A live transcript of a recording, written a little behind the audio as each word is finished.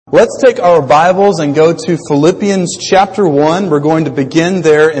Let's take our Bibles and go to Philippians chapter 1. We're going to begin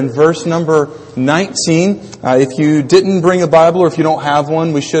there in verse number 19. If you didn't bring a Bible or if you don't have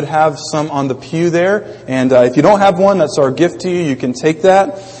one, we should have some on the pew there. And if you don't have one, that's our gift to you. You can take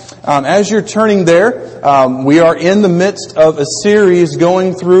that. As you're turning there, we are in the midst of a series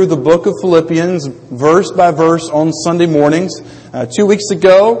going through the book of Philippians, verse by verse on Sunday mornings. 2 weeks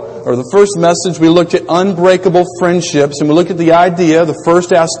ago, or the first message, we looked at unbreakable friendships, and we looked at the idea, the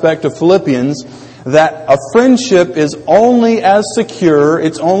first aspect of Philippians, that a friendship is only as secure,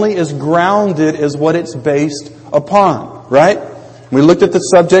 it's only as grounded as what it's based upon, right? We looked at the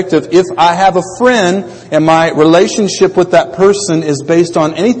subject of if I have a friend and my relationship with that person is based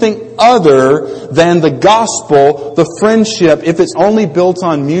on anything other than the gospel, the friendship, if it's only built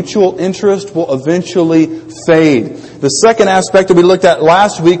on mutual interest, will eventually fade. The second aspect that we looked at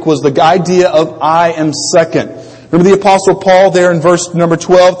last week was the idea of I am second. Remember the Apostle Paul there in verse number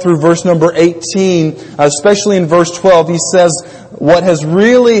 12 through verse number 18, especially in verse 12, he says, what has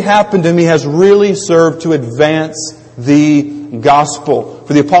really happened to me has really served to advance the gospel.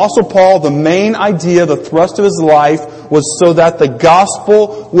 For the Apostle Paul, the main idea, the thrust of his life was so that the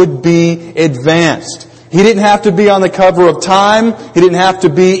gospel would be advanced. He didn't have to be on the cover of Time. He didn't have to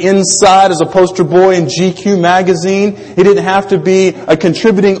be inside as a poster boy in GQ magazine. He didn't have to be a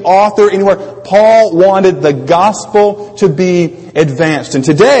contributing author anywhere. Paul wanted the gospel to be advanced. And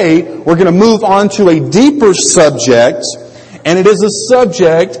today, we're going to move on to a deeper subject, and it is a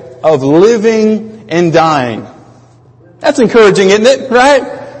subject of living and dying. That's encouraging, isn't it?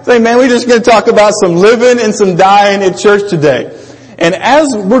 Right? Say, man, we're just going to talk about some living and some dying at church today. And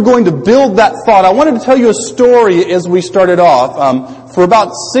as we're going to build that thought, I wanted to tell you a story as we started off. For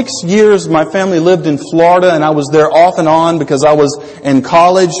about 6 years, my family lived in Florida, and I was there off and on because I was in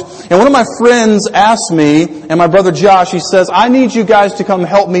college. And one of my friends asked me, and my brother Josh, he says, I need you guys to come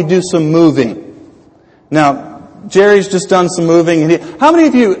help me do some moving. Now, Jerry's just done some moving. How many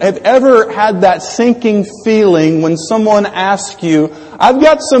of you have ever had that sinking feeling when someone asks you, I've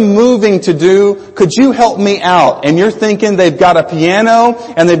got some moving to do, could you help me out? And you're thinking they've got a piano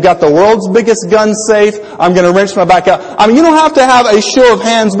and they've got the world's biggest gun safe. I'm going to wrench my back out. I mean, you don't have to have a show of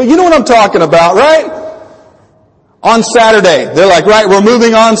hands, but you know what I'm talking about, right? On Saturday, they're like, right, we're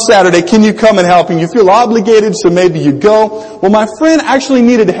moving on Saturday. Can you come and help? And you feel obligated, so maybe you go. Well, my friend actually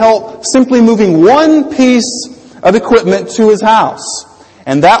needed help simply moving one piece of equipment to his house.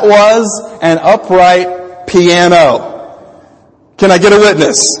 And that was an upright piano. Can I get a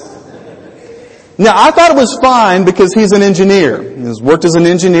witness? Now, I thought it was fine because he's an engineer. He's worked as an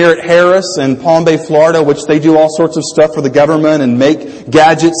engineer at Harris in Palm Bay, Florida, which they do all sorts of stuff for the government and make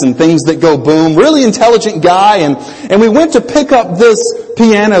gadgets and things that go boom. Really intelligent guy. And we went to pick up this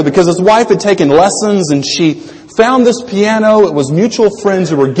piano because his wife had taken lessons and she found this piano. It was mutual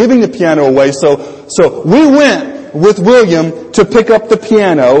friends who were giving the piano away. So we went with William to pick up the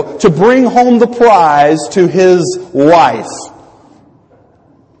piano to bring home the prize to his wife.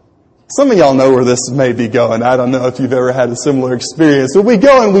 Some of y'all know where this may be going. I don't know if you've ever had a similar experience. So we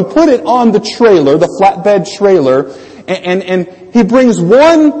go and we put it on the trailer, the flatbed trailer, and he brings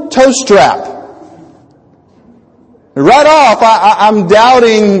one toe strap. Right off, I'm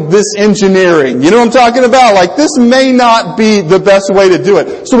doubting this engineering. You know what I'm talking about? Like, this may not be the best way to do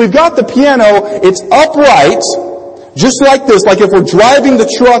it. So we've got the piano, it's upright, just like this. Like if we're driving the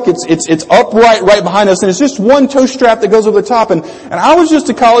truck, it's upright right behind us, and it's just one toe strap that goes over the top. And I was just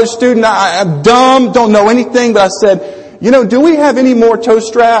a college student. I'm dumb, don't know anything, but I said, do we have any more toe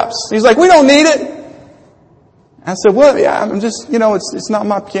straps? He's like, we don't need it. I said, well, yeah, I'm just, it's not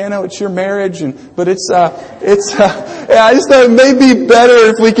my piano, it's your marriage, but I just thought it may be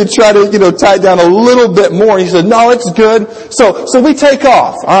better if we could try to, tie it down a little bit more. He said, no, it's good. So we take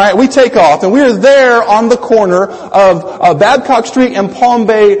off, alright, we take off, and we are there on the corner of Babcock Street and Palm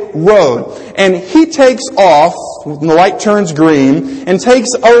Bay Road. And he takes off, when the light turns green, and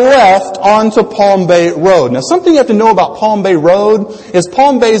takes a left onto Palm Bay Road. Now, something you have to know about Palm Bay Road is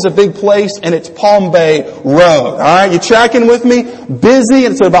Palm Bay is a big place, and it's Palm Bay Road. Alright, you tracking with me? Busy,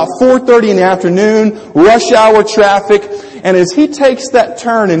 and it's about 4:30 in the afternoon, rush hour traffic, and as he takes that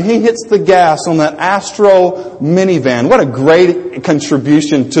turn and he hits the gas on that Astro minivan, what a great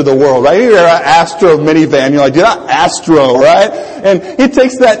contribution to the world, right? You're an Astro minivan, you're like, dude, not Astro, right? And he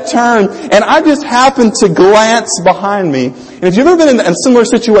takes that turn, and I just happen to glance behind me, and if you've ever been in a similar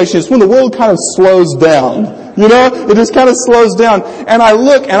situation, it's when the world kind of slows down. It just kind of slows down. And I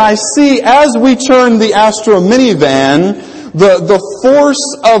look and I see as we turn the Astro minivan, the force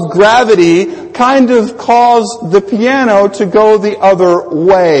of gravity kind of caused the piano to go the other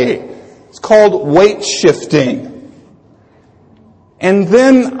way. It's called weight shifting. And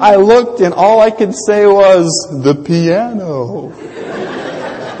then I looked and all I could say was, the piano.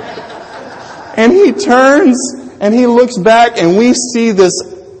 And he turns and he looks back and we see this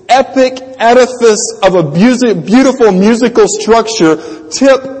epic edifice of a beautiful musical structure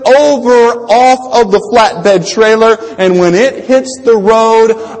tip over off of the flatbed trailer, and when it hits the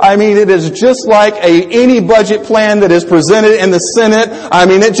road, I mean, it is just like any budget plan that is presented in the Senate. I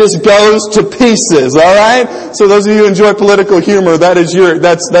mean, it just goes to pieces, alright? So those of you who enjoy political humor,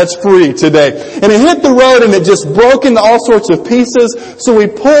 that's free today. And it hit the road and it just broke into all sorts of pieces, so we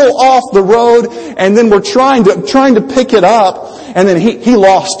pull off the road, and then we're trying to pick it up, and then he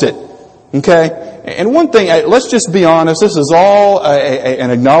lost it. Okay? And one thing, let's just be honest, this is all an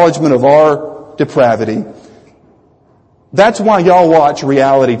acknowledgement of our depravity. That's why y'all watch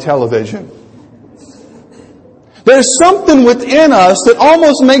reality television. There's something within us that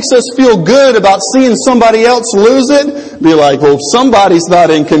almost makes us feel good about seeing somebody else lose it. Be like, well, somebody's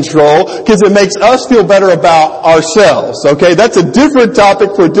not in control, because it makes us feel better about ourselves. Okay, that's a different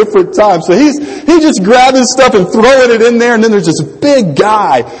topic for a different time. So he just grabbing stuff and throwing it in there, and then there's this big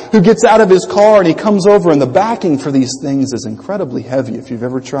guy who gets out of his car and he comes over, and the backing for these things is incredibly heavy. If you've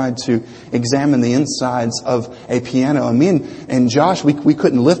ever tried to examine the insides of a piano, and me and Josh, we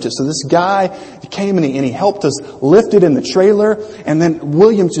couldn't lift it. So this guy came and he helped us lift it in the trailer, and then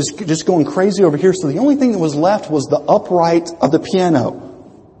William's just going crazy over here. So the only thing that was left was the upright of the piano.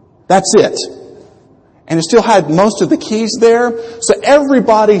 That's it. And it still had most of the keys there. So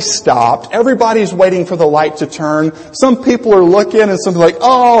everybody stopped. Everybody's waiting for the light to turn. Some people are looking and some like,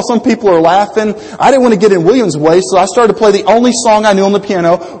 oh, some people are laughing. I didn't want to get in William's way, so I started to play the only song I knew on the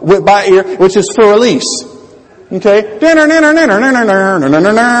piano by ear, which is For Elise. Okay? And there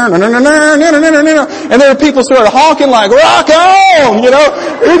are people sort of honking like, rock on! You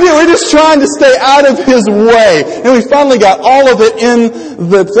know? We're just trying to stay out of his way. And we finally got all of it in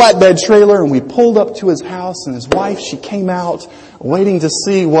the flatbed trailer, and we pulled up to his house, and his wife, she came out waiting to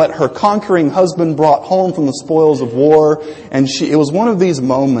see what her conquering husband brought home from the spoils of war. And it was one of these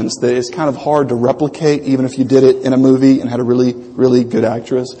moments that is kind of hard to replicate, even if you did it in a movie and had a really, really good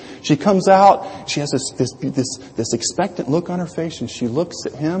actress. She comes out, she has this expectant look on her face, and she looks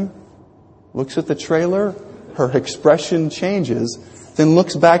at him, looks at the trailer, her expression changes, then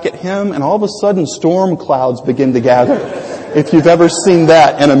looks back at him, and all of a sudden storm clouds begin to gather. If you've ever seen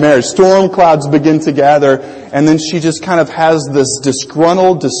that in a marriage, storm clouds begin to gather, and then she just kind of has this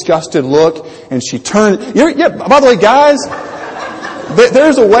disgruntled, disgusted look, and she turns. By the way, guys,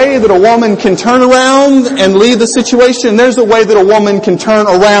 there's a way that a woman can turn around and leave the situation. There's a way that a woman can turn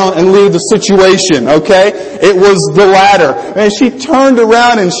around and leave the situation, okay? It was the latter. And she turned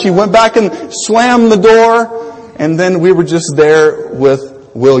around and she went back and slammed the door, and then we were just there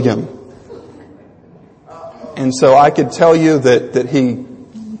with William. And so I could tell you that he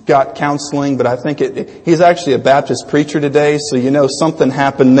got counseling, but I think he's actually a Baptist preacher today, so you know something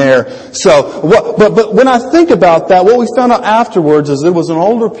happened there. But when I think about that, what we found out afterwards is it was an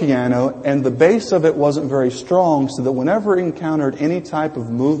older piano, and the bass of it wasn't very strong, so that whenever it encountered any type of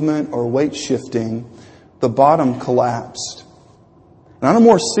movement or weight shifting, the bottom collapsed. And on a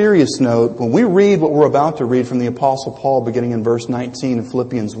more serious note, when we read what we're about to read from the Apostle Paul beginning in verse 19 of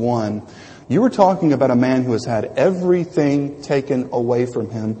Philippians 1, you were talking about a man who has had everything taken away from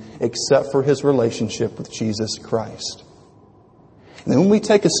him except for his relationship with Jesus Christ. And then when we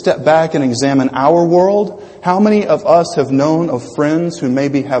take a step back and examine our world, how many of us have known of friends who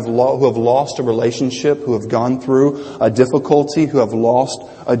maybe who have lost a relationship, who have gone through a difficulty, who have lost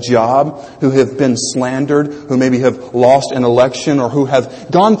a job, who have been slandered, who maybe have lost an election, or who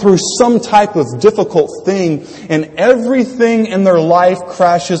have gone through some type of difficult thing, and everything in their life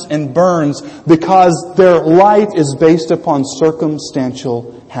crashes and burns because their life is based upon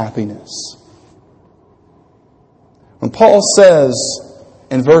circumstantial happiness. When Paul says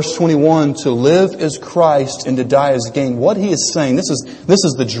in verse 21, to live is Christ and to die is gain, what he is saying, this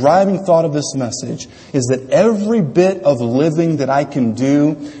is the driving thought of this message, is that every bit of living that I can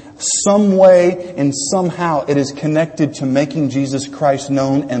do, some way and somehow it is connected to making Jesus Christ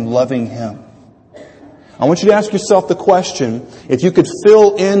known and loving Him. I want you to ask yourself the question, if you could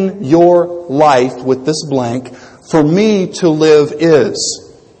fill in your life with this blank, for me to live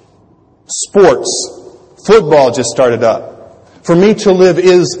is sports. Football just started up. For me to live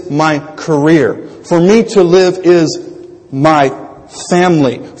is my career. For me to live is my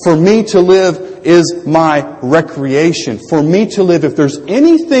family. For me to live is my recreation. For me to live, if there's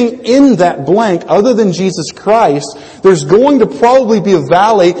anything in that blank other than Jesus Christ, there's going to probably be a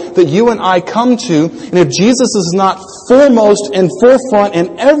valley that you and I come to. And if Jesus is not foremost and forefront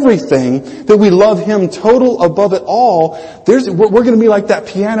in everything, that we love Him total above it all, we're going to be like that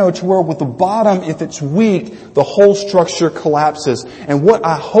piano to where with the bottom, if it's weak, the whole structure collapses. And what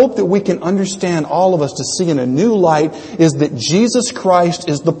I hope that we can understand, all of us, to see in a new light is that Jesus Christ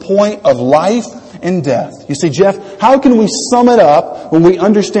is the point of life and death. You see, Jeff, how can we sum it up when we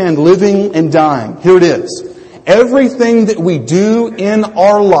understand living and dying? Here it is. Everything that we do in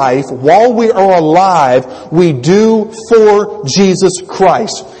our life while we are alive, we do for Jesus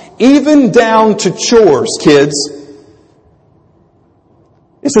Christ. Even down to chores, kids.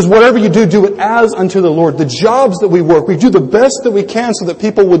 It says, whatever you do, do it as unto the Lord. The jobs that we work, we do the best that we can so that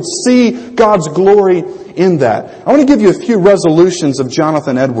people would see God's glory in that. I want to give you a few resolutions of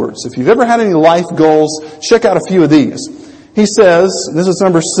Jonathan Edwards. If you've ever had any life goals, check out a few of these. He says, this is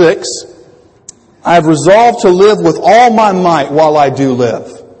number 6, I have resolved to live with all my might while I do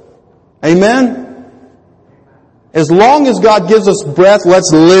live. Amen? As long as God gives us breath,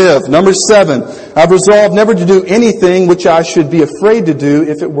 let's live. Number 7, I've resolved never to do anything which I should be afraid to do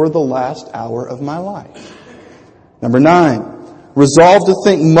if it were the last hour of my life. Number 9, resolved to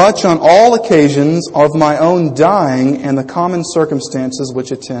think much on all occasions of my own dying and the common circumstances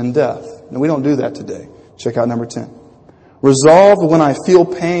which attend death. Now, we don't do that today. Check out number 10. Resolved when I feel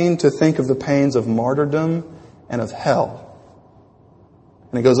pain to think of the pains of martyrdom and of hell.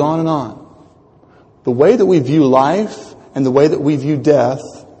 And it goes on and on. The way that we view life and the way that we view death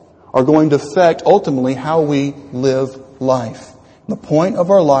are going to affect ultimately how we live life. The point of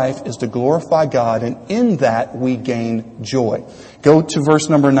our life is to glorify God, and in that we gain joy. Go to verse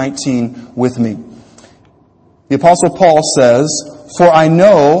number 19 with me. The Apostle Paul says, for I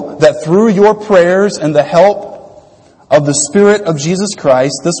know that through your prayers and the help of the Spirit of Jesus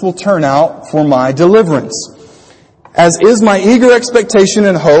Christ, this will turn out for my deliverance. As is my eager expectation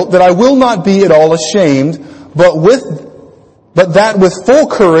and hope that I will not be at all ashamed, but that with full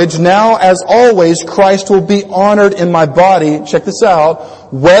courage, now as always, Christ will be honored in my body. Check this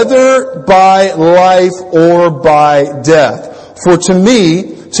out. Whether by life or by death. For to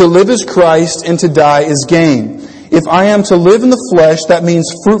me, to live is Christ and to die is gain. If I am to live in the flesh, that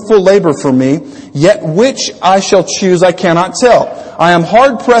means fruitful labor for me. Yet which I shall choose, I cannot tell. I am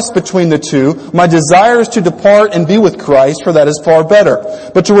hard pressed between the two. My desire is to depart and be with Christ, for that is far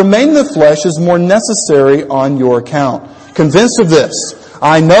better. But to remain in the flesh is more necessary on your account. Convinced of this,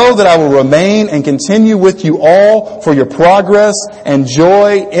 I know that I will remain and continue with you all for your progress and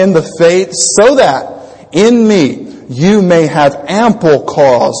joy in the faith, so that in me you may have ample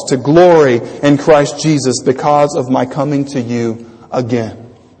cause to glory in Christ Jesus because of my coming to you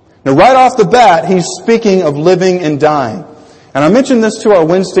again. Now, right off the bat, he's speaking of living and dying. And I mentioned this to our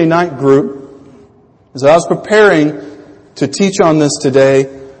Wednesday night group. As I was preparing to teach on this today,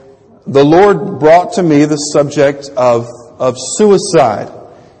 the Lord brought to me the subject of suicide.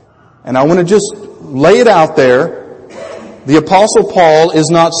 And I want to just lay it out there. The Apostle Paul is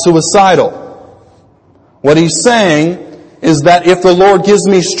not suicidal. What he's saying is that if the Lord gives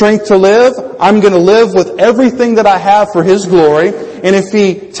me strength to live, I'm going to live with everything that I have for His glory. And if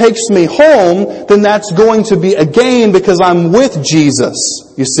He takes me home, then that's going to be a gain because I'm with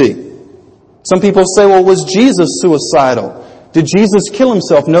Jesus, you see. Some people say, well, was Jesus suicidal? Did Jesus kill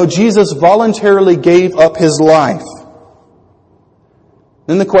Himself? No, Jesus voluntarily gave up His life.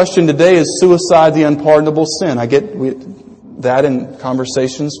 Then the question today is suicide the unpardonable sin? I get that in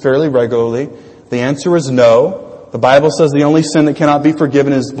conversations fairly regularly. The answer is no. The Bible says the only sin that cannot be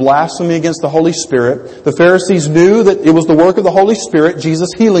forgiven is blasphemy against the Holy Spirit. The Pharisees knew that it was the work of the Holy Spirit, Jesus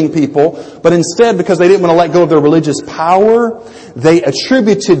healing people, but instead, because they didn't want to let go of their religious power, they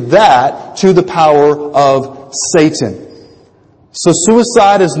attributed that to the power of Satan. So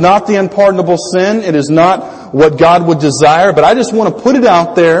suicide is not the unpardonable sin. It is not what God would desire, but I just want to put it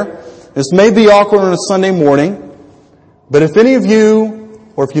out there. This may be awkward on a Sunday morning, but if any of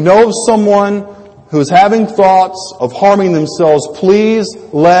you, or if you know of someone who is having thoughts of harming themselves, please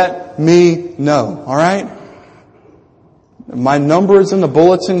let me know. All right? My number is in the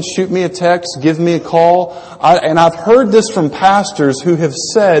bulletin. Shoot me a text. Give me a call. And I've heard this from pastors who have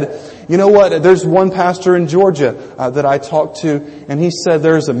said, you know what? There's one pastor in Georgia that I talked to, and he said,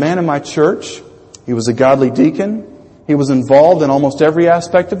 there's a man in my church. He was a godly deacon. He was involved in almost every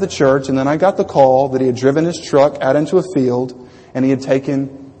aspect of the church. And then I got the call that he had driven his truck out into a field and he had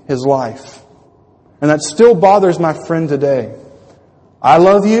taken his life. And that still bothers my friend today. I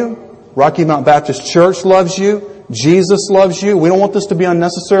love you. Rocky Mount Baptist Church loves you. Jesus loves you. We don't want this to be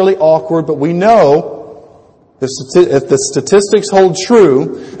unnecessarily awkward, but we know, if the statistics hold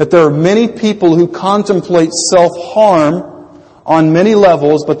true, that there are many people who contemplate self-harm on many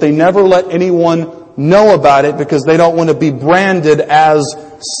levels, but they never let anyone know about it because they don't want to be branded as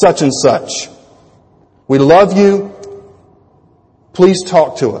such and such. We love you. Please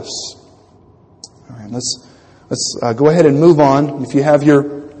talk to us. All right, let's go ahead and move on. If you have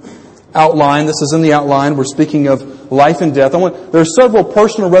your outline, this is in the outline. We're speaking of life and death. There are several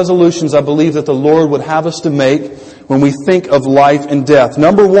personal resolutions I believe that the Lord would have us to make when we think of life and death.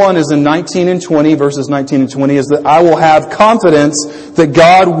 Number one is in 19 and 20, verses 19 and 20, is that I will have confidence that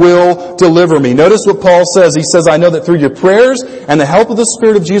God will deliver me. Notice what Paul says. He says, I know that through your prayers and the help of the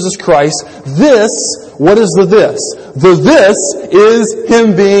Spirit of Jesus Christ, what is the this? The this is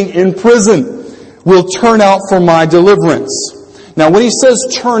Him being in prison, will turn out for my deliverance. Now, when he says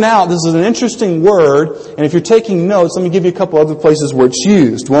turn out, this is an interesting word, and if you're taking notes, let me give you a couple other places where it's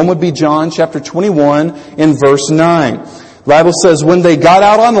used. One would be John chapter 21 in verse 9. The Bible says, when they got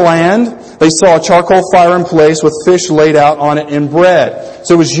out on land, they saw a charcoal fire in place with fish laid out on it and bread.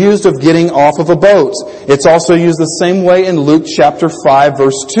 So it was used of getting off of a boat. It's also used the same way in Luke chapter 5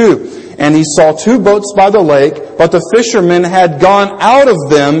 verse 2. And he saw two boats by the lake, but the fishermen had gone out of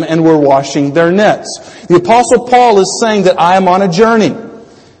them and were washing their nets. The Apostle Paul is saying that I am on a journey.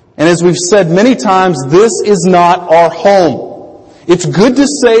 And as we've said many times, this is not our home. It's good to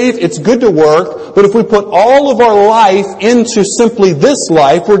save, it's good to work, but if we put all of our life into simply this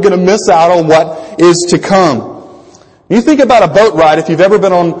life, we're going to miss out on what is to come. You think about a boat ride, if you've ever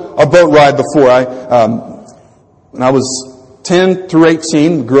been on a boat ride before. When I was 10 through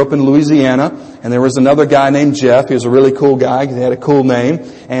 18, grew up in Louisiana, and there was another guy named Jeff. He was a really cool guy. He had a cool name.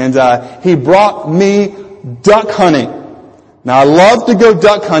 And he brought me duck hunting. Now, I love to go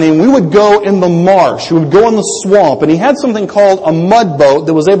duck hunting. We would go in the marsh. We would go in the swamp. And he had something called a mud boat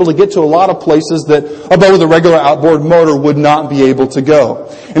that was able to get to a lot of places that a boat with a regular outboard motor would not be able to go.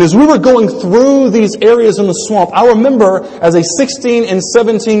 And as we were going through these areas in the swamp, I remember as a 16 and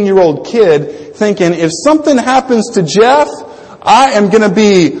 17-year-old kid thinking, if something happens to Jeff, I am going to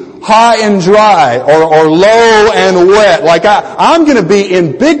be high and dry or low and wet. Like I'm going to be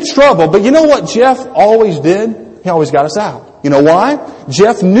in big trouble. But you know what Jeff always did? He always got us out. You know why?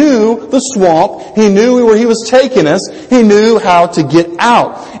 Jeff knew the swamp. He knew where he was taking us. He knew how to get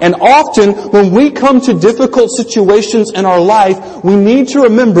out. And often when we come to difficult situations in our life, we need to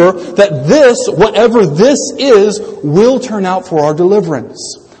remember that this, whatever this is, will turn out for our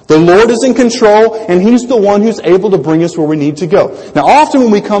deliverance. The Lord is in control, and He's the one who's able to bring us where we need to go. Now, often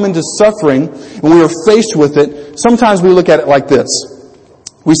when we come into suffering, and we are faced with it, sometimes we look at it like this.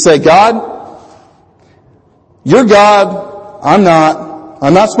 We say, God, you're God, I'm not.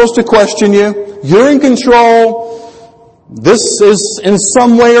 I'm not supposed to question you. You're in control. This is in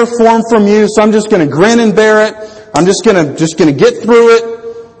some way or form from you, so I'm just going to grin and bear it. I'm just going to get through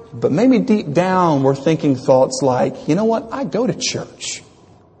it. But maybe deep down we're thinking thoughts like, you know what? I go to church.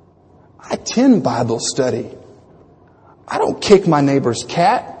 I attend Bible study. I don't kick my neighbor's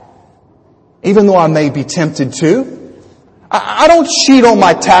cat, even though I may be tempted to. I don't cheat on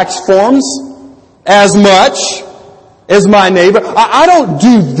my tax forms as much as my neighbor. I don't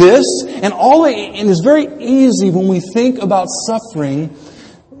do this. And it's very easy when we think about suffering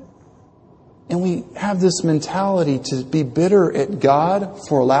and we have this mentality to be bitter at God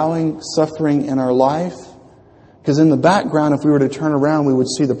for allowing suffering in our life. Because in the background, if we were to turn around, we would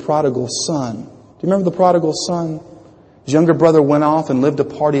see the prodigal son. Do you remember the prodigal son? His younger brother went off and lived a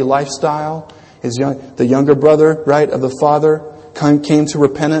party lifestyle. The younger brother, right, of the father came to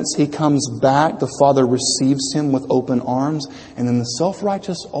repentance. He comes back. The father receives him with open arms. And then the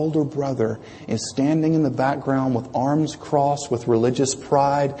self-righteous older brother is standing in the background with arms crossed with religious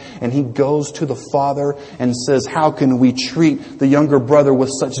pride. And he goes to the father and says, how can we treat the younger brother with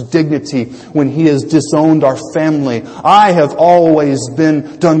such dignity when he has disowned our family? I have always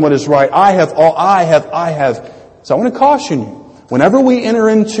done what is right. I have. So I want to caution you. Whenever we enter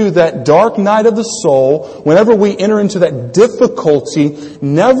into that dark night of the soul, whenever we enter into that difficulty,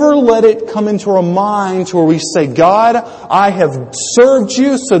 never let it come into our mind to where we say, God, I have served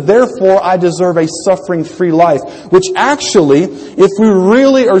you, so therefore I deserve a suffering-free life. Which actually, if we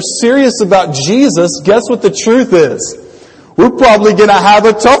really are serious about Jesus, guess what the truth is? We're probably going to have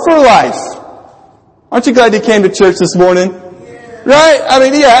a tougher life. Aren't you glad you came to church this morning? Right? I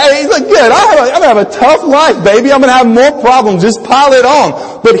mean, yeah, he's like, good. I'm going to have a tough life, baby. I'm going to have more problems. Just pile it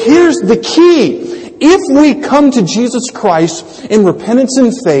on. But here's the key. if we come to Jesus Christ in repentance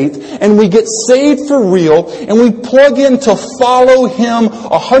and faith, and we get saved for real, and we plug in to follow Him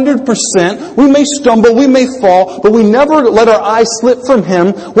 100%, we may stumble, we may fall, but we never let our eyes slip from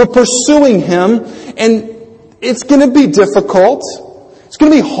Him. We're pursuing Him, and it's going to be difficult. It's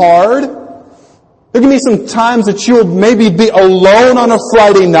going to be hard. There can be some times that you'll maybe be alone on a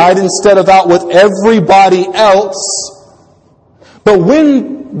Friday night instead of out with everybody else. But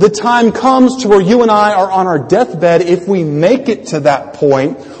when the time comes to where you and I are on our deathbed, if we make it to that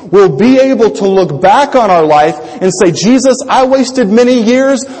point, we'll be able to look back on our life and say, Jesus, I wasted many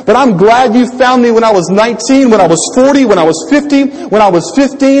years, but I'm glad you found me when I was 19, when I was 40, when I was 50, when I was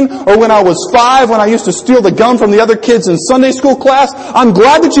 15, or when I was 5, when I used to steal the gum from the other kids in Sunday school class. I'm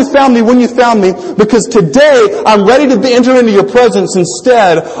glad that you found me when you found me, because today I'm ready to enter into your presence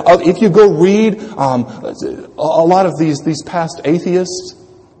instead of, if you go read a lot of these past atheists,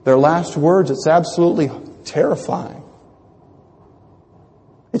 their last words, it's absolutely terrifying.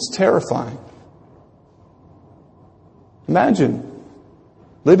 It's terrifying. Imagine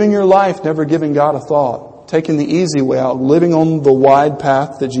living your life never giving God a thought, taking the easy way out, living on the wide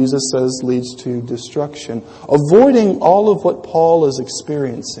path that Jesus says leads to destruction, avoiding all of what Paul is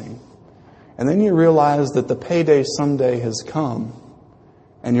experiencing. And then you realize that the payday someday has come,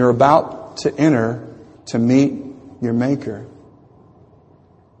 and you're about to enter to meet your Maker.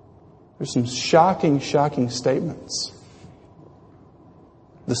 There's some shocking statements.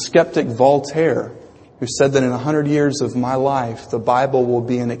 The skeptic Voltaire, who said that in 100 years of my life, the Bible will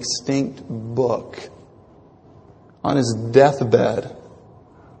be an extinct book, on his deathbed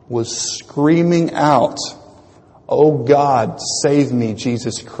was screaming out, "Oh God, save me,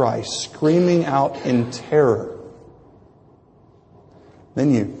 Jesus Christ," screaming out in terror.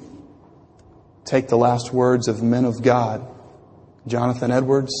 Then you take the last words of men of God, Jonathan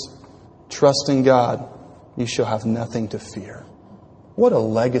Edwards, "Trust in God, you shall have nothing to fear." What a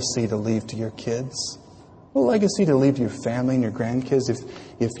legacy to leave to your kids. What a legacy to leave to your family and your grandkids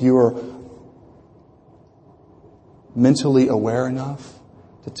if you are mentally aware enough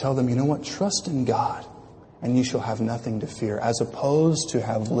to tell them, you know what, trust in God and you shall have nothing to fear. As opposed to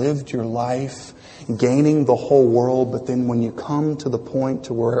have lived your life gaining the whole world, but then when you come to the point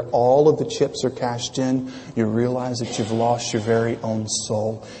to where all of the chips are cashed in, you realize that you've lost your very own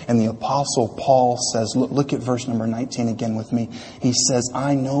soul. And the Apostle Paul says, look at verse number 19 again with me. He says,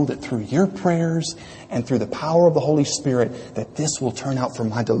 I know that through your prayers and through the power of the Holy Spirit, that this will turn out for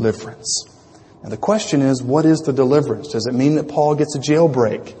my deliverance. Now the question is, what is the deliverance? Does it mean that Paul gets a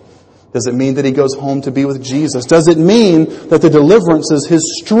jailbreak? Does it mean that he goes home to be with Jesus? Does it mean that the deliverance is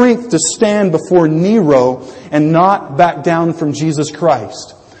his strength to stand before Nero and not back down from Jesus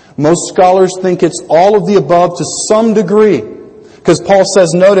Christ? Most scholars think it's all of the above to some degree. Because Paul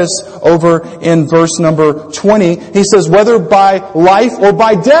says, notice over in verse number 20, he says, whether by life or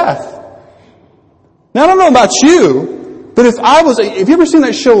by death. Now I don't know about you, but have you ever seen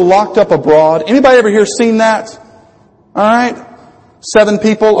that show Locked Up Abroad? Anybody ever here seen that? Alright? 7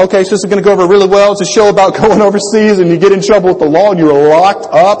 people. Okay, so this is going to go over really well. It's a show about going overseas and you get in trouble with the law and you're locked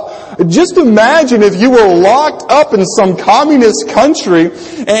up. Just imagine if you were locked up in some communist country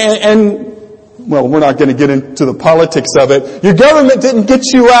and well, we're not going to get into the politics of it. Your government didn't get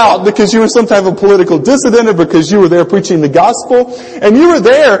you out because you were some type of political dissident or because you were there preaching the gospel. And you were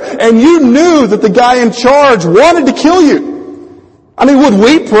there and you knew that the guy in charge wanted to kill you. I mean, would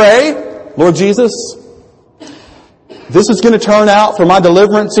we pray, Lord Jesus, this is going to turn out for my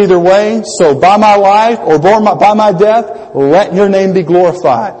deliverance either way, so by my life or by my death, let your name be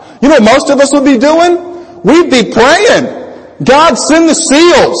glorified. You know what most of us would be doing? We'd be praying, God, send the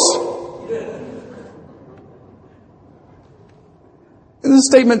SEALs. In the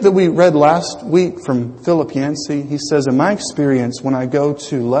statement that we read last week from Philip Yancey, he says, in my experience, when I go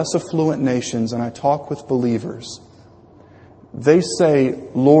to less affluent nations and I talk with believers, they say,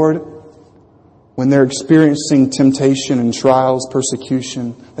 Lord, when they're experiencing temptation and trials,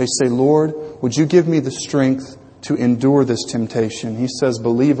 persecution, they say, Lord, would you give me the strength to endure this temptation? He says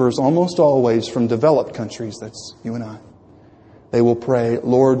believers almost always from developed countries, that's you and I, they will pray,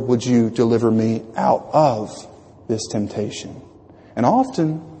 Lord, would you deliver me out of this temptation? And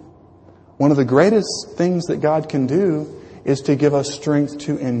often, one of the greatest things that God can do is to give us strength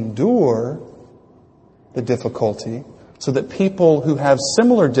to endure the difficulty, so that people who have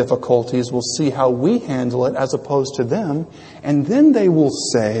similar difficulties will see how we handle it as opposed to them. And then they will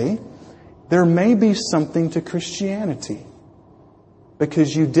say, there may be something to Christianity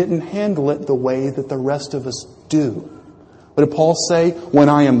because you didn't handle it the way that the rest of us do. What did Paul say? When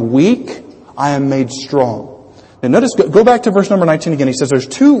I am weak, I am made strong. And notice, go back to verse number 19 again. He says there's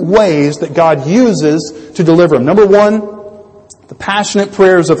two ways that God uses to deliver them. Number one, the passionate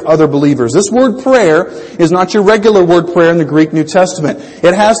prayers of other believers. This word prayer is not your regular word prayer in the Greek New Testament.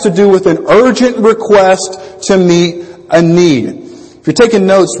 It has to do with an urgent request to meet a need. If you're taking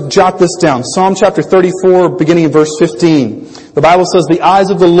notes, jot this down. Psalm chapter 34, beginning in verse 15. The Bible says, the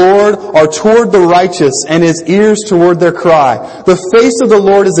eyes of the Lord are toward the righteous, and His ears toward their cry. The face of the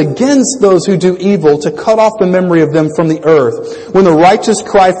Lord is against those who do evil, to cut off the memory of them from the earth. When the righteous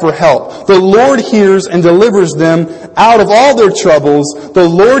cry for help, the Lord hears and delivers them out of all their troubles. The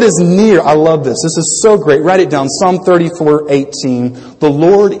Lord is near. I love this. This is so great. Write it down. Psalm 34:18. The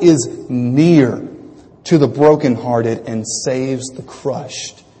Lord is near to the brokenhearted and saves the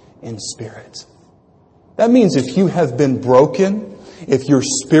crushed in spirit. That means if you have been broken, if your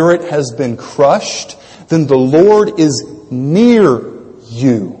spirit has been crushed, then the Lord is near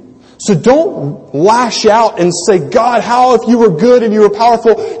you. So don't lash out and say, God, how if you were good and you were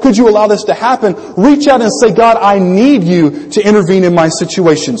powerful, could you allow this to happen? Reach out and say, God, I need you to intervene in my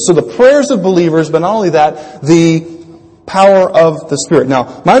situation. So the prayers of believers, but not only that, the power of the Spirit.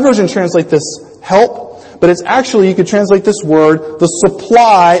 Now, my version translates this help, but it's actually, you could translate this word, the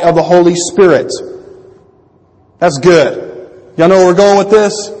supply of the Holy Spirit. That's good. Y'all know where we're going with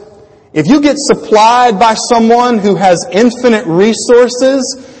this? If you get supplied by someone who has infinite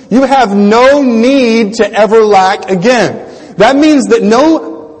resources, you have no need to ever lack again. That means that no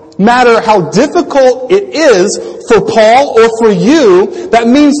matter how difficult it is for Paul or for you, that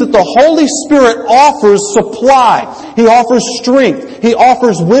means that the Holy Spirit offers supply. He offers strength. He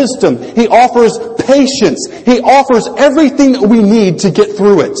offers wisdom. He offers patience. He offers everything that we need to get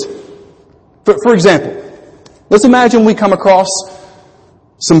through it. For example, let's imagine we come across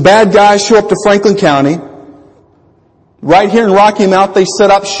some bad guys show up to Franklin County. Right here in Rocky Mount, they set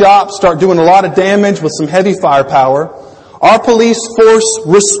up shop, start doing a lot of damage with some heavy firepower. Our police force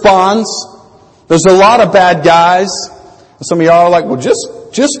responds. There's a lot of bad guys. And some of y'all are like, well,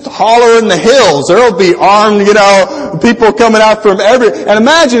 just holler in the hills. There'll be armed, people coming out from And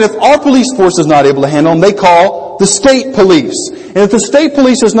imagine if our police force is not able to handle them, they call the state police. And if the state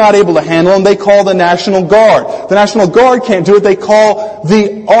police is not able to handle them, they call the National Guard. The National Guard can't do it, they call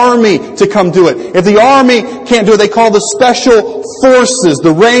the Army to come do it. If the Army can't do it, they call the Special Forces,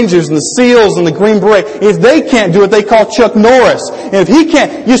 the Rangers and the SEALs and the Green Beret. If they can't do it, they call Chuck Norris. And if he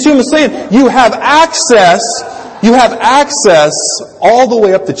can't, you see what I'm saying? You have access all the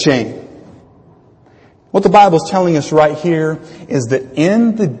way up the chain. What the Bible is telling us right here is that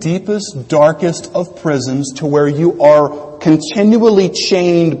in the deepest, darkest of prisons, to where you are continually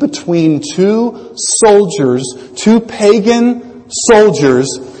chained between two pagan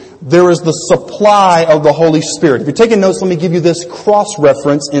soldiers, there is the supply of the Holy Spirit. If you're taking notes, let me give you this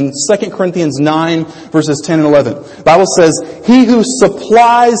cross-reference in 2 Corinthians 9, verses 10 and 11. The Bible says, He who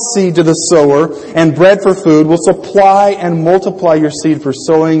supplies seed to the sower and bread for food will supply and multiply your seed for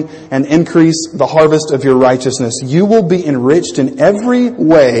sowing and increase the harvest of your righteousness. You will be enriched in every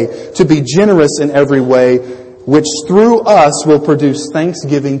way to be generous in every way, which through us will produce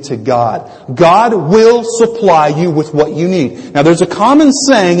thanksgiving to God. God will supply you with what you need. Now there's a common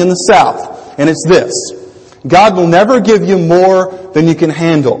saying in the South, and it's this: God will never give you more than you can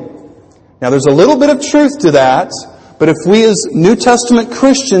handle. Now there's a little bit of truth to that, but if we as New Testament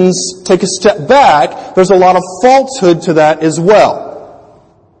Christians take a step back, there's a lot of falsehood to that as well.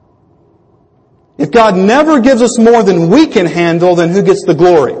 If God never gives us more than we can handle, then who gets the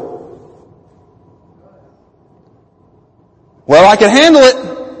glory? Well, I can handle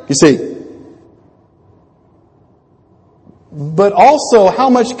it, you see. But also, how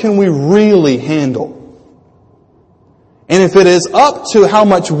much can we really handle? And if it is up to how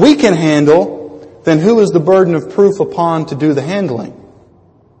much we can handle, then who is the burden of proof upon to do the handling?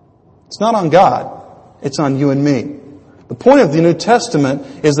 It's not on God. It's on you and me. The point of the New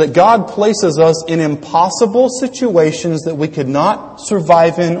Testament is that God places us in impossible situations that we could not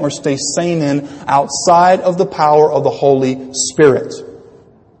survive in or stay sane in outside of the power of the Holy Spirit.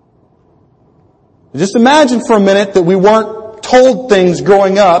 Just imagine for a minute that we weren't told things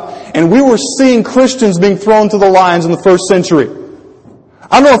growing up and we were seeing Christians being thrown to the lions in the first century.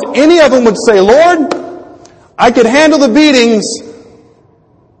 I don't know if any of them would say, Lord, I could handle the beatings.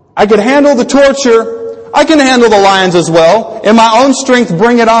 I could handle the torture. I can handle the lions as well. In my own strength,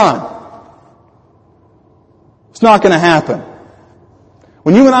 bring it on. It's not going to happen.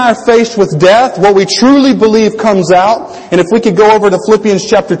 When you and I are faced with death, what we truly believe comes out. And if we could go over to Philippians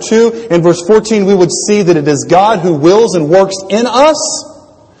chapter 2 and verse 14, we would see that it is God who wills and works in us.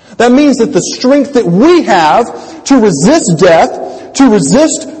 That means that the strength that we have to resist death, to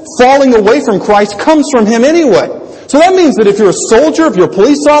resist falling away from Christ comes from Him anyway. So that means that if you're a soldier, if you're a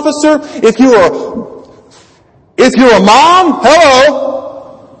police officer, if you're a mom, hello,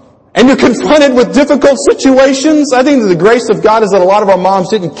 and you're confronted with difficult situations, I think that the grace of God is that a lot of our moms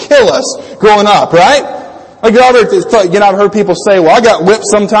didn't kill us growing up, right? Like, I've heard people say, well, I got whipped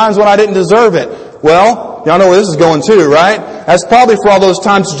sometimes when I didn't deserve it. Well, y'all know where this is going too, right? That's probably for all those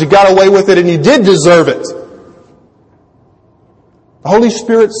times that you got away with it and you did deserve it. The Holy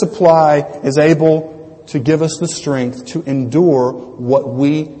Spirit's supply is able to give us the strength to endure what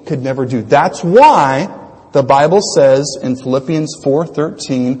we could never do. That's why the Bible says in Philippians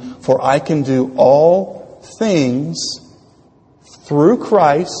 4:13, for I can do all things through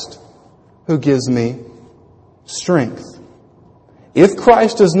Christ who gives me strength. If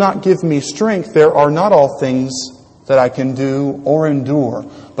Christ does not give me strength, there are not all things that I can do or endure.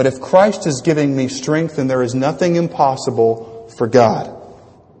 But if Christ is giving me strength, then there is nothing impossible for God.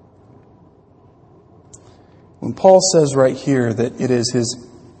 When Paul says right here that it is his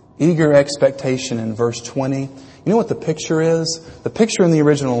eager expectation in verse 20, you know what the picture is? The picture in the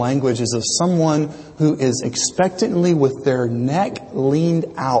original language is of someone who is expectantly with their neck leaned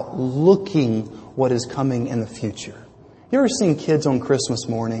out, looking what is coming in the future. You ever seen kids on Christmas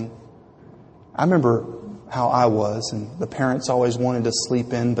morning? I remember how I was, and the parents always wanted to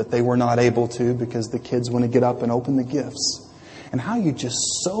sleep in, but they were not able to because the kids want to get up and open the gifts. And how you're just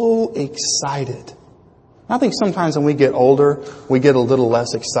so excited. I think sometimes when we get older, we get a little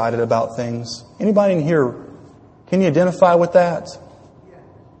less excited about things. Anybody in here, can you identify with that?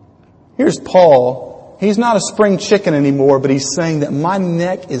 Here's Paul. He's not a spring chicken anymore, but he's saying that my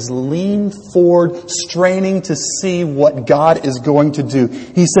neck is leaned forward, straining to see what God is going to do.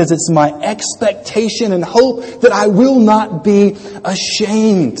 He says it's my expectation and hope that I will not be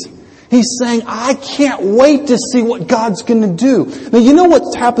ashamed. He's saying, I can't wait to see what God's going to do. Now, you know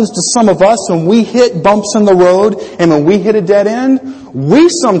what happens to some of us when we hit bumps in the road and when we hit a dead end? We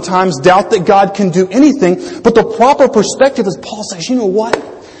sometimes doubt that God can do anything, but the proper perspective is Paul says, you know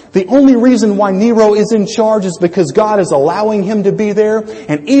what? The only reason why Nero is in charge is because God is allowing him to be there.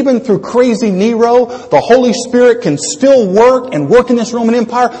 And even through crazy Nero, the Holy Spirit can still work and work in this Roman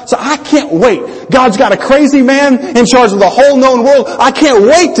Empire. So I can't wait. God's got a crazy man in charge of the whole known world. I can't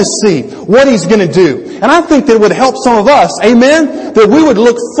wait to see what He's going to do. And I think that it would help some of us, amen, that we would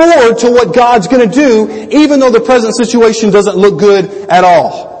look forward to what God's going to do, even though the present situation doesn't look good at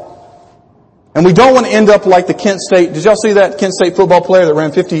all. And we don't want to end up like the Kent State. Did y'all see that Kent State football player that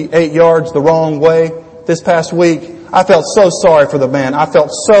ran 58 yards the wrong way this past week? I felt so sorry for the man. I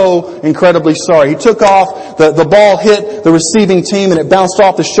felt so incredibly sorry. He took off, the ball hit the receiving team and it bounced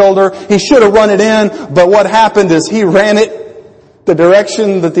off the shoulder. He should have run it in, but what happened is he ran it the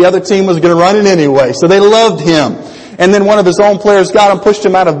direction that the other team was going to run it anyway. So they loved him. And then one of his own players got him, pushed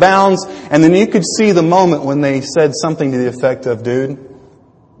him out of bounds, and then you could see the moment when they said something to the effect of, dude,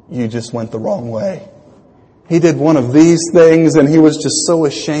 you just went the wrong way. He did one of these things and he was just so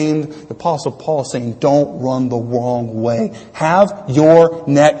ashamed. The Apostle Paul is saying, don't run the wrong way. Have your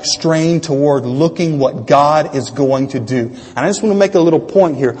neck strained toward looking what God is going to do. And I just want to make a little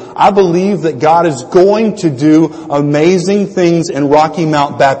point here. I believe that God is going to do amazing things in Rocky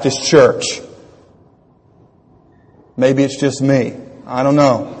Mount Baptist Church. Maybe it's just me. I don't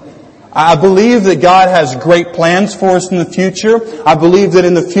know. I believe that God has great plans for us in the future. I believe that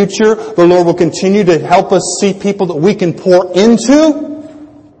in the future, the Lord will continue to help us see people that we can pour into.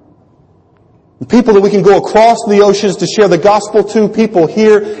 People that we can go across the oceans to share the gospel to. People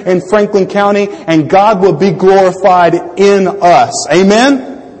here in Franklin County. And God will be glorified in us. Amen?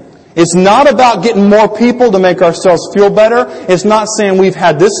 It's not about getting more people to make ourselves feel better. It's not saying we've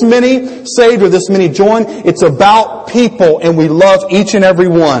had this many saved or this many joined. It's about people and we love each and every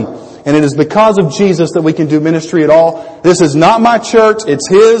one. And it is because of Jesus that we can do ministry at all. This is not my church, it's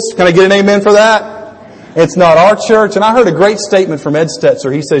His. Can I get an amen for that? It's not our church. And I heard a great statement from Ed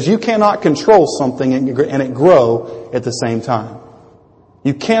Stetzer. He says, you cannot control something and it grow at the same time.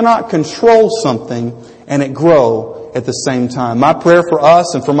 You cannot control something and it grow at the same time. My prayer for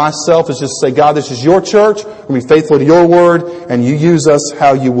us and for myself is just to say, God, this is your church. We'll be faithful to your word and you use us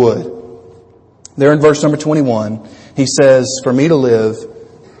how you would. There in verse number 21, he says, for me to live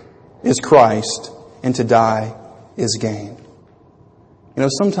is Christ, and to die is gain. You know,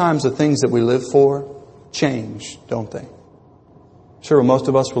 sometimes the things that we live for change, don't they? Sure, when most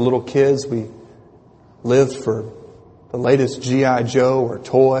of us were little kids, we lived for the latest G.I. Joe or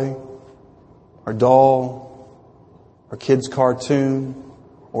toy, or doll, or kid's cartoon,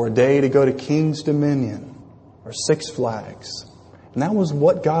 or a day to go to King's Dominion, or Six Flags. And that was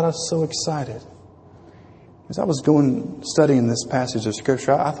what got us so excited. As I was studying this passage of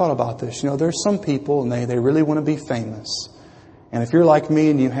Scripture, I thought about this. There's some people and they really want to be famous. And if you're like me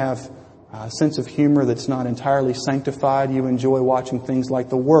and you have a sense of humor that's not entirely sanctified, you enjoy watching things like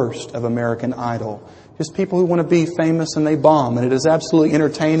the worst of American Idol. Just people who want to be famous and they bomb. And it is absolutely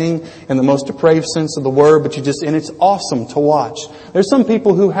entertaining in the most depraved sense of the word, and it's awesome to watch. There's some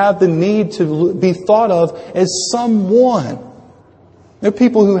people who have the need to be thought of as someone. There are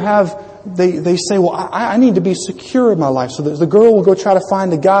people who they say, well, I need to be secure in my life. So the girl will go try to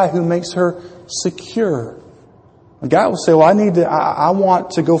find a guy who makes her secure. A guy will say, well, I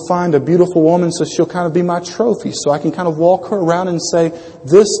want to go find a beautiful woman so she'll kind of be my trophy. So I can kind of walk her around and say,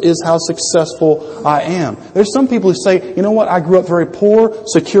 this is how successful I am. There's some people who say, you know what, I grew up very poor.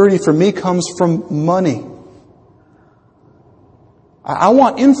 Security for me comes from money. I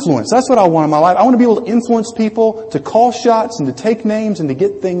want influence. That's what I want in my life. I want to be able to influence people, to call shots and to take names and to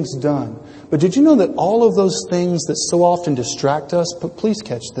get things done. But did you know that all of those things that so often distract us, but please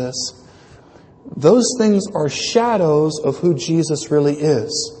catch this, those things are shadows of who Jesus really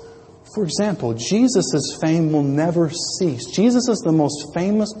is. For example, Jesus' fame will never cease. Jesus is the most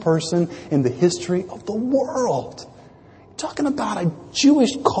famous person in the history of the world. Talking about a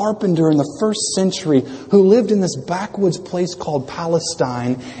Jewish carpenter in the first century who lived in this backwoods place called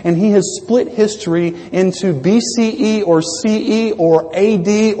Palestine, and he has split history into BCE or CE or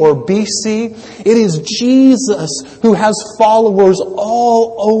AD or BC. It is Jesus who has followers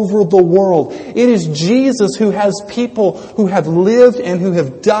all over the world. It is Jesus who has people who have lived and who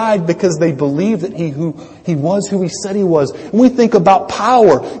have died because they believe that he was who he said he was. When we think about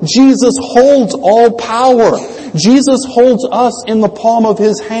power, Jesus holds all power. Jesus holds us in the palm of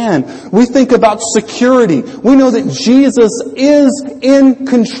His hand. We think about security. We know that Jesus is in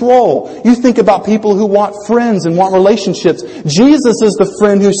control. You think about people who want friends and want relationships. Jesus is the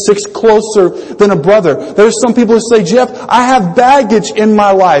friend who sticks closer than a brother. There's some people who say, Jeff, I have baggage in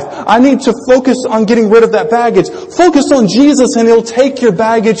my life. I need to focus on getting rid of that baggage. Focus on Jesus and He'll take your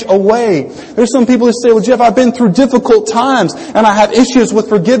baggage away. There's some people who say, well, Jeff, I've been through difficult times and I have issues with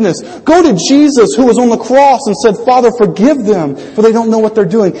forgiveness. Go to Jesus who was on the cross and said, Father, forgive them, for they don't know what they're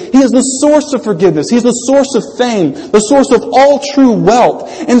doing. He is the source of forgiveness. He's the source of fame, the source of all true wealth.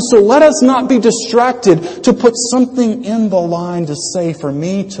 And so let us not be distracted to put something in the line to say, for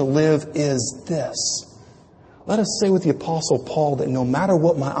me to live is this. Let us say with the Apostle Paul that no matter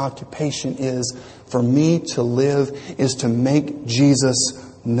what my occupation is, for me to live is to make Jesus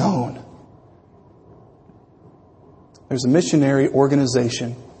known. There's a missionary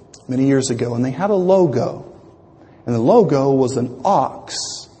organization many years ago, and they had a logo. And the logo was an ox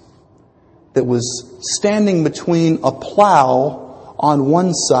that was standing between a plow on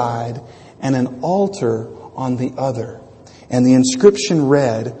one side and an altar on the other. And the inscription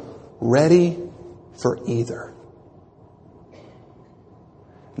read, ready for either.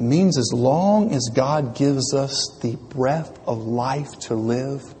 It means as long as God gives us the breath of life to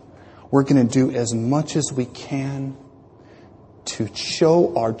live, we're going to do as much as we can to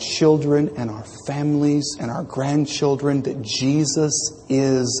show our children and our families and our grandchildren that Jesus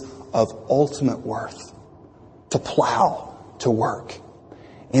is of ultimate worth. To plow, to work.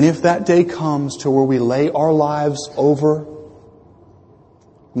 And if that day comes to where we lay our lives over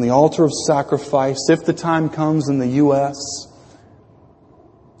on the altar of sacrifice, if the time comes in the U.S.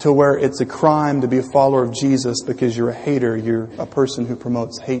 to where it's a crime to be a follower of Jesus because you're a hater, you're a person who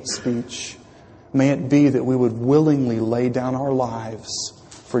promotes hate speech, may it be that we would willingly lay down our lives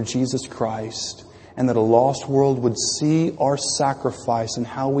for Jesus Christ, and that a lost world would see our sacrifice and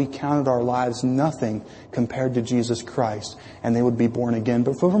how we counted our lives nothing compared to Jesus Christ, and they would be born again.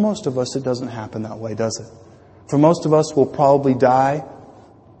 But for most of us, it doesn't happen that way, does it? For most of us, we'll probably die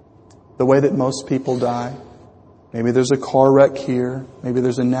the way that most people die. Maybe there's a car wreck here. Maybe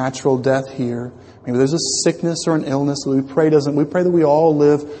there's a natural death here. Maybe there's a sickness or an illness that we pray that we all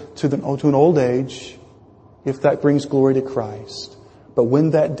live to an old age, if that brings glory to Christ. But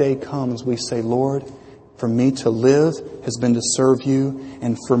when that day comes, we say, Lord, for me to live has been to serve you.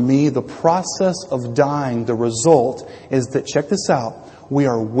 And for me, the process of dying, the result is that, check this out, we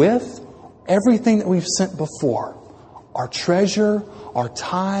are with everything that we've sent before. Our treasure, our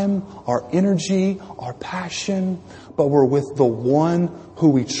time, our energy, our passion, but we're with the one who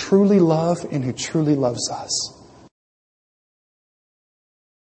we truly love and who truly loves us.